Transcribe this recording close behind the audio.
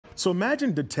So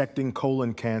imagine detecting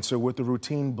colon cancer with a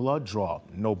routine blood draw.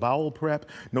 No bowel prep,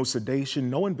 no sedation,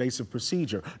 no invasive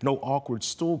procedure, no awkward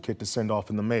stool kit to send off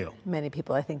in the mail. Many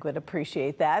people, I think, would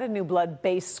appreciate that. A new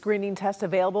blood-based screening test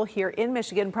available here in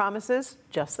Michigan promises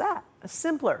just that. A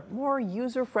simpler, more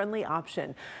user-friendly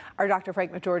option. Our Dr.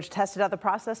 Frank McGeorge tested out the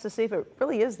process to see if it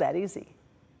really is that easy.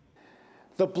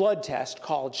 The blood test,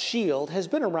 called SHIELD, has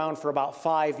been around for about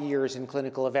 5 years in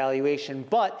clinical evaluation,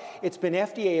 but it's been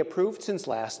FDA approved since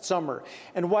last summer.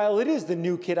 And while it is the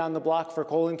new kid on the block for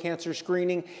colon cancer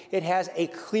screening, it has a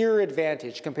clear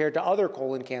advantage compared to other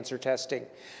colon cancer testing.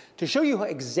 To show you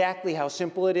exactly how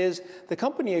simple it is, the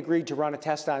company agreed to run a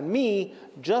test on me,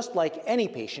 just like any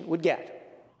patient would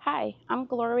get. Hi, I'm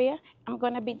Gloria. I'm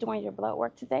going to be doing your blood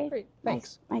work today. Great,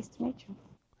 thanks. Nice to meet you.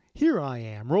 Here I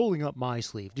am, rolling up my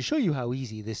sleeve to show you how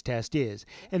easy this test is.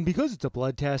 And because it's a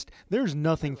blood test, there's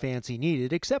nothing fancy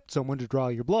needed except someone to draw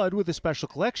your blood with a special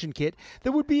collection kit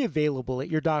that would be available at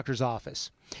your doctor's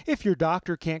office. If your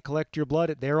doctor can't collect your blood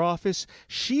at their office,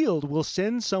 SHIELD will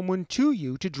send someone to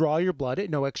you to draw your blood at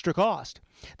no extra cost.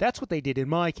 That's what they did in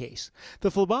my case.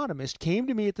 The phlebotomist came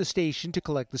to me at the station to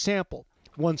collect the sample.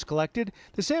 Once collected,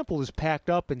 the sample is packed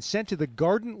up and sent to the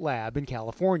Gardent lab in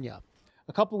California.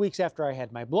 A couple weeks after I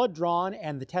had my blood drawn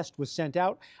and the test was sent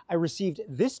out, I received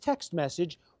this text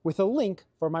message with a link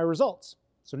for my results.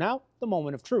 So now, the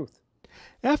moment of truth.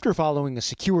 After following a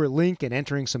secure link and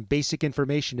entering some basic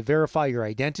information to verify your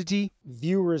identity,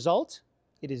 View result.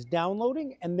 It is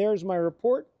downloading, and there's my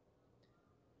report.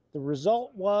 The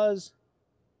result was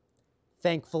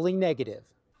thankfully negative.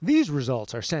 these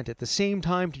results are sent at the same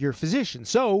time to your physician,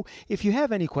 so if you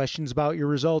have any questions about your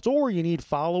results or you need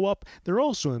follow-up, they're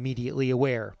also immediately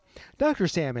aware. Dr.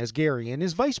 Sam Asgharian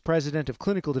is Vice President of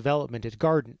Clinical Development at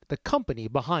Gardent, the company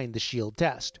behind the SHIELD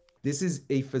test. This is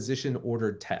a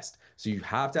physician-ordered test. So you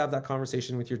have to have that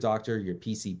conversation with your doctor, your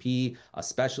PCP, a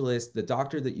specialist, the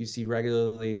doctor that you see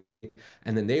regularly,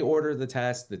 and then they order the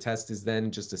test. The test is then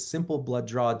just a simple blood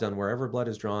draw done wherever blood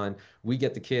is drawn. We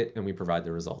get the kit and we provide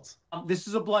the results. This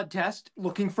is a blood test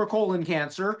looking for colon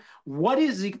cancer. What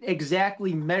is it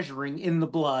exactly measuring in the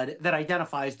blood that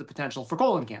identifies the potential for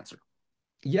colon cancer?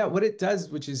 Yeah, what it does,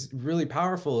 which is really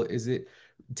powerful, is it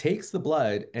takes the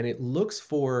blood and it looks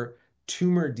for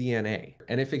tumor DNA.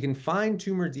 And if it can find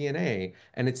tumor DNA,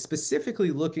 and it's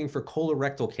specifically looking for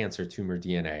colorectal cancer tumor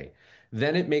DNA,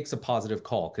 then it makes a positive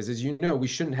call. Because as you know, we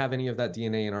shouldn't have any of that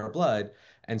DNA in our blood.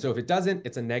 And so if it doesn't,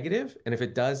 it's a negative. And if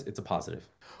it does, it's a positive.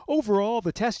 Overall,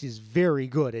 the test is very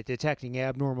good at detecting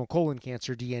abnormal colon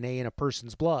cancer DNA in a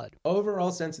person's blood.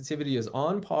 Overall sensitivity is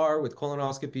on par with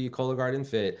colonoscopy, Cologuard, and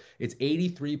FIT. It's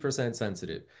 83%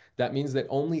 sensitive. That means that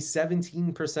only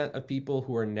 17% of people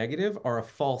who are negative are a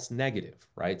false negative,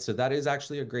 right? So that is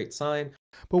actually a great sign.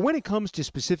 But when it comes to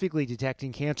specifically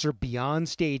detecting cancer beyond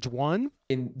stage 1,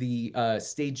 in the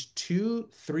stage 2,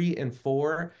 3, and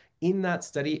 4, in that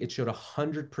study, it showed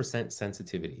 100%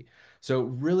 sensitivity. So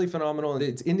really phenomenal.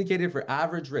 It's indicated for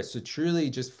average risk. So truly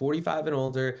just 45 and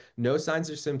older, no signs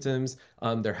or symptoms.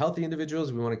 They're healthy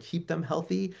individuals. We want to keep them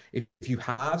healthy. If you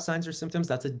have signs or symptoms,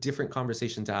 that's a different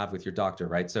conversation to have with your doctor,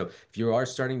 right? So if you are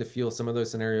starting to feel some of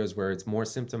those scenarios where it's more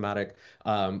symptomatic,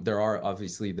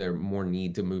 there more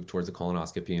need to move towards a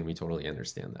colonoscopy, and we totally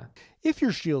understand that. if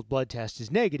your SHIELD blood test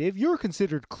is negative, you're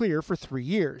considered clear for 3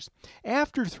 years.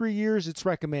 After 3 years, it's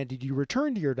recommended you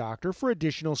return to your doctor for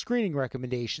additional screening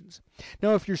recommendations.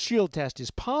 Now, if your SHIELD test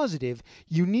is positive,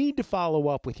 you need to follow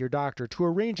up with your doctor to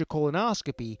arrange a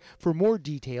colonoscopy for more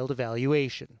detailed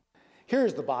evaluation.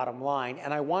 Here's the bottom line,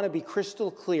 and I want to be crystal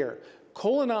clear.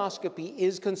 Colonoscopy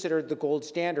is considered the gold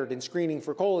standard in screening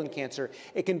for colon cancer.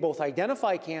 It can both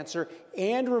identify cancer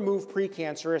and remove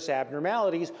precancerous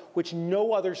abnormalities, which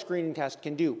no other screening test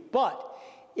can do. But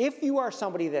if you are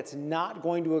somebody that's not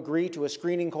going to agree to a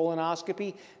screening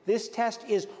colonoscopy, this test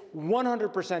is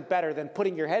 100% better than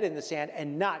putting your head in the sand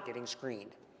and not getting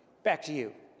screened. Back to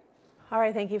you. All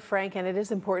right, thank you, Frank. And it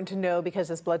is important to know, because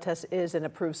this blood test is an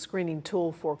approved screening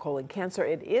tool for colon cancer,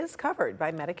 it is covered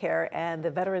by Medicare and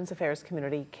the Veterans Affairs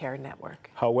Community Care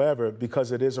Network. However,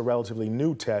 because it is a relatively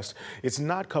new test, it's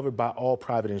not covered by all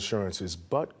private insurances,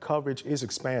 but coverage is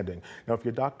expanding. Now, if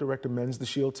your doctor recommends the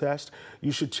SHIELD test,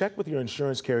 you should check with your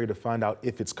insurance carrier to find out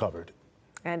if it's covered.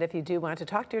 And if you do want to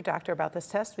talk to your doctor about this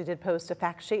test, we did post a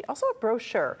fact sheet, also a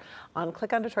brochure on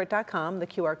clickondetroit.com. The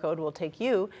QR code will take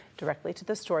you directly to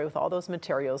the story with all those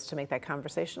materials to make that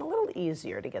conversation a little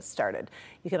easier to get started.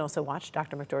 You can also watch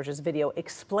Dr. McGeorge's video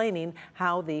explaining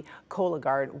how the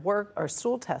Cologuard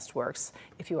stool test works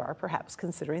if you are perhaps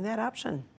considering that option.